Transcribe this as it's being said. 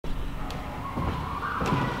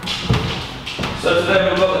So today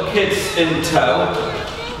we've got the kids in tow,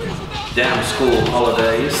 down school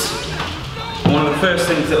holidays. One of the first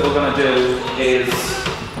things that we're going to do is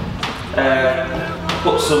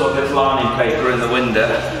put some of this lining paper in the window,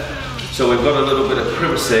 so we've got a little bit of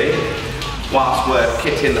privacy whilst we're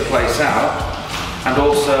kitting the place out, and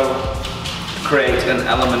also create an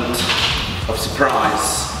element of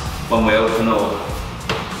surprise when we open up,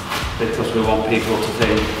 because we want people to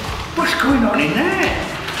think, what's going on in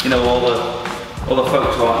there? You know, all the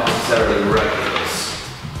folks who aren't necessarily regulars.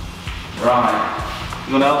 Right,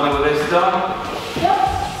 you want to help me with this, Dom? Yep.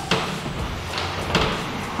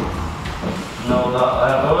 Hold that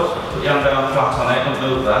there, boys. Put your hand down flat on it, don't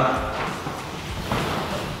move that.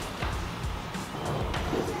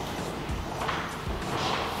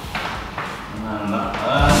 And that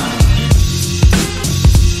there.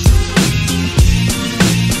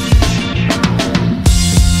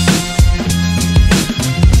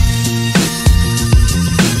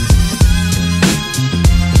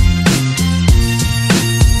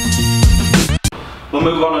 We'll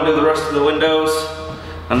move on and do the rest of the windows,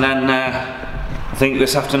 and then I think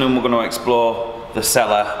this afternoon we're going to explore the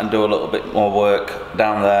cellar and do a little bit more work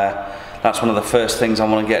down there. That's one of the first things I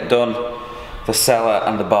want to get done, the cellar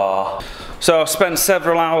and the bar. So I've spent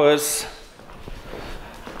several hours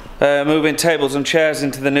moving tables and chairs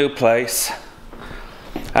into the new place,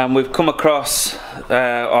 and we've come across,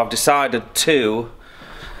 or I've decided to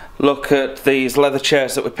look at these leather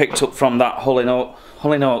chairs that we picked up from that Hull in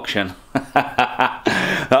auction.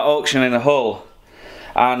 That auction in Hull.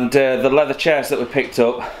 And the leather chairs that we picked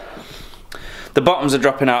up, the bottoms are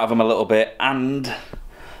dropping out of them a little bit and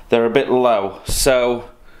they're a bit low. So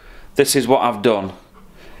this is what I've done.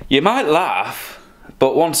 You might laugh,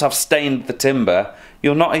 but once I've stained the timber,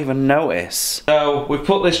 you'll not even notice. So we've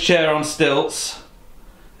put this chair on stilts.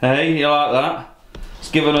 Hey, you like that?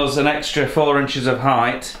 It's given us an extra 4 inches of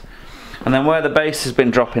height. And then where the base has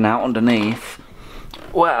been dropping out underneath,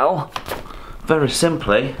 well, very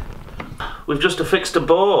simply, we've just affixed a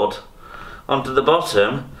board onto the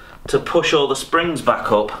bottom to push all the springs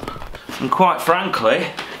back up. And quite frankly,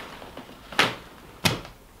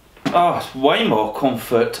 oh, it's way more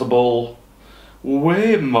comfortable,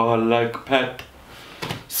 way more like pet.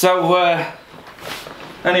 So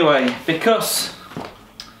anyway, because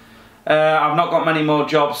I've not got many more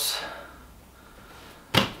jobs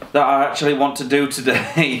that I actually want to do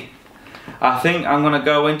today, I think I'm going to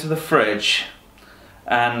go into the fridge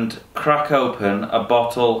and crack open a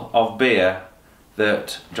bottle of beer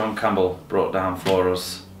that John Campbell brought down for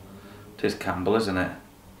us. It is Campbell, isn't it?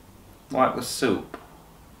 Like the soup.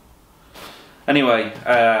 Anyway,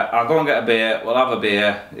 I'll go and get a beer, we'll have a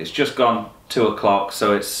beer. It's just gone 2 o'clock,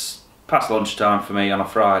 so it's past lunchtime for me on a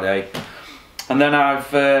Friday. And then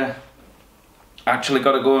I've actually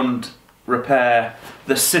got to go and repair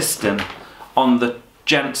the cistern on the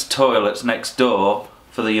gents' toilets next door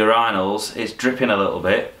for the urinals. It's dripping a little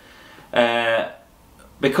bit.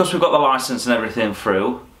 Because we've got the licence and everything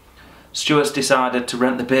through, Stuart's decided to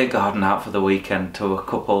rent the beer garden out for the weekend to a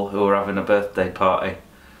couple who are having a birthday party.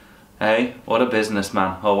 Hey, what a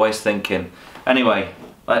businessman, always thinking. Anyway,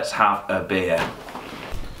 let's have a beer.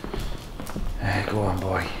 Hey, go on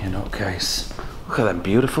boy, you nutcase. Look at them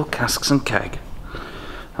beautiful casks and keg.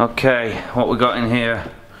 Okay, what we got in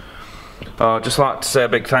here? Oh, I'd just like to say a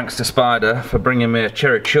big thanks to Spider for bringing me a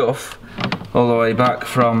cherry chuff all the way back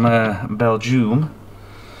from Belgium.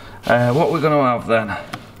 What we're going to have then?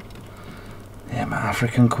 Yeah, my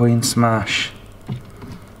African Queen Smash.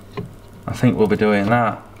 I think we'll be doing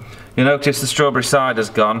that. You notice the strawberry cider's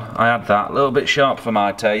gone. I had that, a little bit sharp for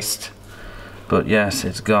my taste, but yes,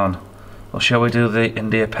 it's gone. Well, shall we do the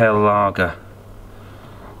India Pale Lager?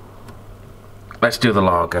 Let's do the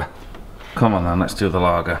lager. Come on then, let's do the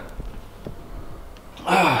lager.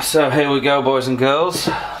 So here we go, boys and girls.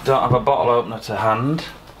 Don't have a bottle opener to hand,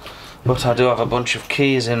 but I do have a bunch of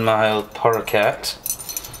keys in my old paraquet.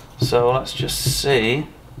 So let's just see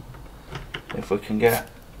if we can get...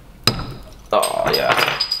 Oh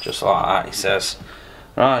yeah, just like that, he says.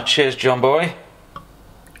 Right, cheers John boy.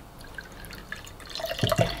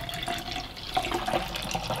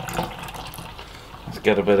 Let's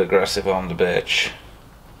get a bit aggressive on the bitch.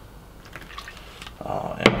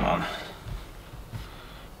 Oh yeah man.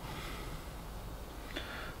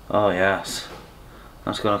 Oh yes,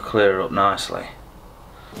 that's going to clear up nicely.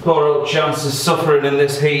 Poor old Chance is suffering in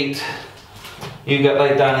this heat. You get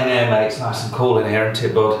laid down in here mate, it's nice and cool in here isn't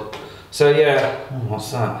it bud? So yeah,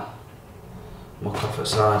 what's that? Muck off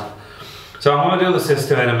outside. So I'm going to do the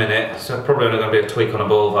system in a minute, so probably only going to be a tweak on a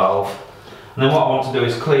ball valve. And then what I want to do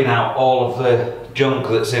is clean out all of the junk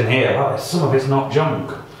that's in here. Oh, some of it's not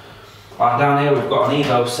junk. Like down here we've got an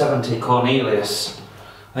Evo 70 Cornelius.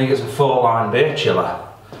 I think it's a 4-line beer chiller.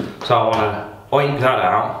 So I want to oink that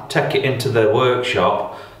out, take it into the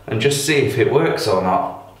workshop and just see if it works or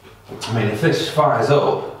not. I mean, if this fires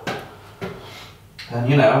up, then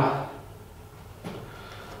you know,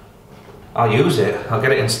 I'll use it, I'll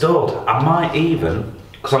get it installed. I might even,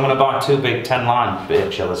 because I'm going to buy 2 big 10-line beer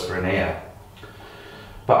chillers for in here,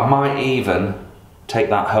 but I might even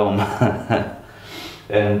take that home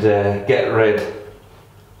and get rid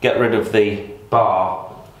of the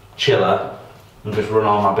bar chiller and just run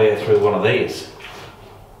all my beer through one of these.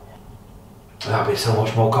 That'd be so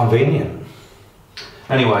much more convenient.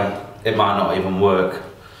 Anyway, it might not even work.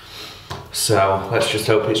 So let's just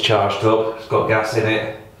hope it's charged up, it's got gas in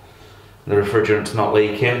it, the refrigerant's not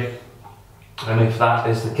leaking. And if that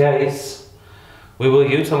is the case, we will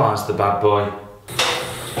utilise the bad boy.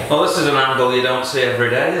 Well, this is an angle you don't see every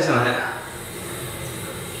day, isn't it?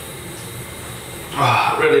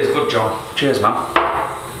 Oh, it really is good, John. Cheers, man.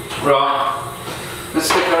 Right, let's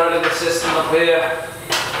stick our head in the system up here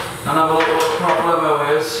and have a look at what the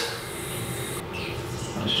problem is.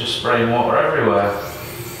 It's just spraying water everywhere.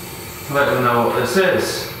 Let them know what this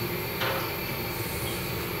is.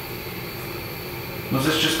 Does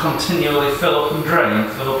this just continually fill up and drain,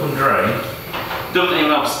 fill up and drain? Doesn't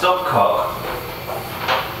even have a stopcock.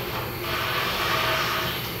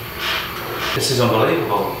 This is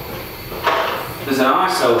unbelievable. There's an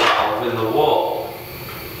ISO valve in the wall.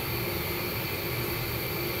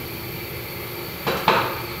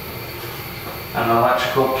 An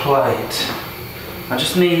electrical plate. I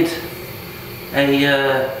just need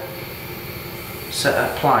a set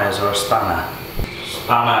of pliers or a spanner.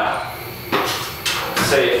 Spanner.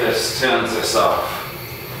 See if this turns this off.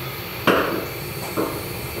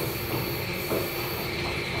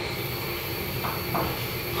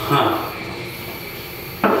 Huh.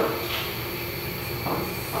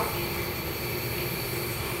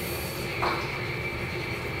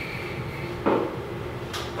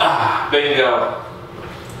 Ah, bingo.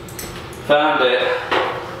 Found it.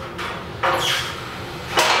 I'll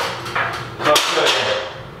show you.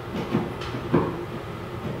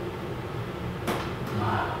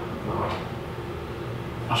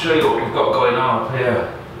 I'll show you what we've got going on up here.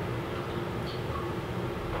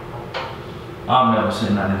 I've never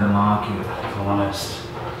seen anything like it, if I'm honest.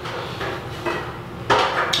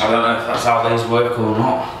 I don't know if that's how these work or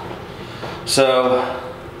not. So,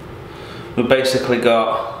 we've basically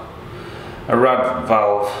got a rad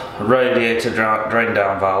valve, a radiator drain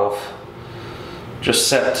down valve, just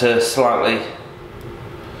set to slightly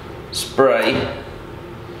spray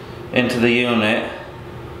into the unit,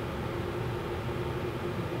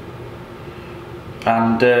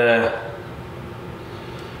 and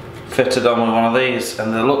fitted on with one of these,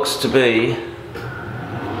 and there looks to be,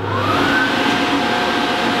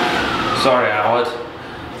 sorry Howard,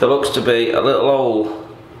 there looks to be a little hole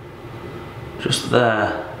just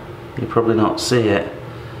there. You probably not see it.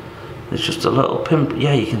 There's just a little pin,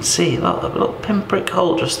 yeah, you can see look, a little pinprick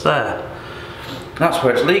hole just there. That's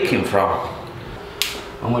where it's leaking from.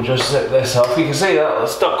 And we'll just zip this off. You can see that the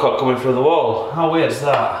stopcock coming through the wall. How weird is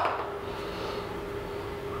that?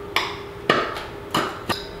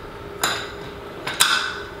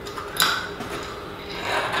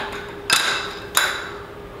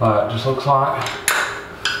 Well, it just looks like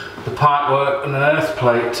the pipework and an earth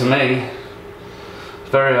plate to me.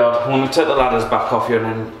 Very odd. I'm going to take the ladders back off here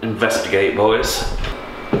and investigate, boys.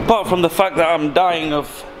 Apart from the fact that I'm dying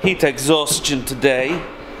of heat exhaustion today,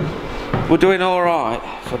 we're doing alright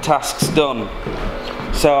for tasks done.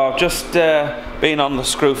 So I've just been on the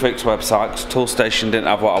Screwfix website because Toolstation didn't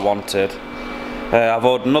have what I wanted. I've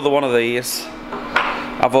ordered another one of these.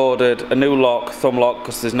 I've ordered a new lock, thumb lock,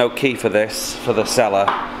 because there's no key for this, for the cellar.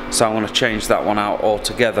 So I'm going to change that one out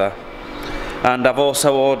altogether. And I've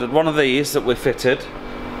also ordered one of these that we fitted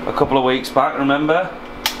a couple of weeks back, remember?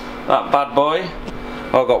 That bad boy.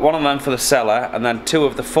 Well, I've got one of them for the cellar and then 2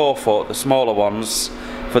 of the 4-foot, the smaller ones,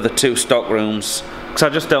 for the 2 stock rooms. Because I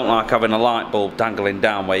just don't like having a light bulb dangling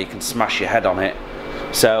down where you can smash your head on it.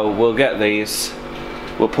 So we'll get these,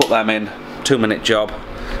 we'll put them in, 2-minute job,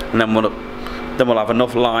 and then we'll have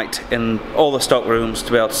enough light in all the stock rooms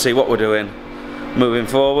to be able to see what we're doing moving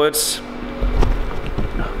forwards.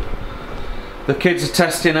 The kids are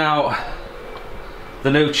testing out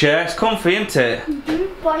the new chair. It's comfy, isn't it?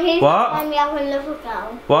 Mm-hmm. But he's not letting me have another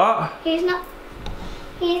go. What? He's not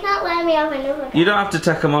letting me have another go. You don't have to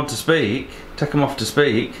take them on to speak. Take them off to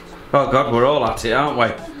speak. Oh God, we're all at it, aren't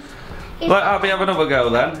we? Let Abby have another go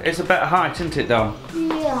then. It's a better height, isn't it, Dom?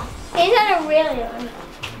 Yeah. He's on a really one.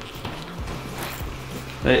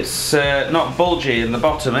 It's not bulgy in the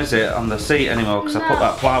bottom, is it, on the seat anymore, because I put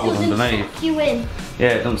that plywood underneath. Suck you in. Yeah,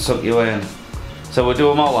 it doesn't suck you in. So we'll do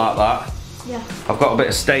them all like that. Yeah. I've got a bit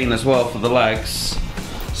of stain as well for the legs,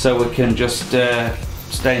 so we can just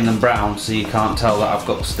stain them brown so you can't tell that I've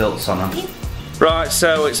got stilts on them. Right,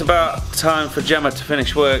 so it's about time for Gemma to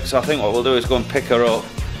finish work, so I think what we'll do is go and pick her up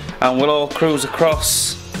and we'll all cruise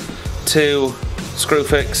across to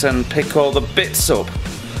Screwfix and pick all the bits up.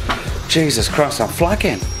 Jesus Christ, I'm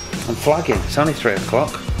flagging. It's only 3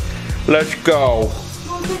 o'clock. Let's go.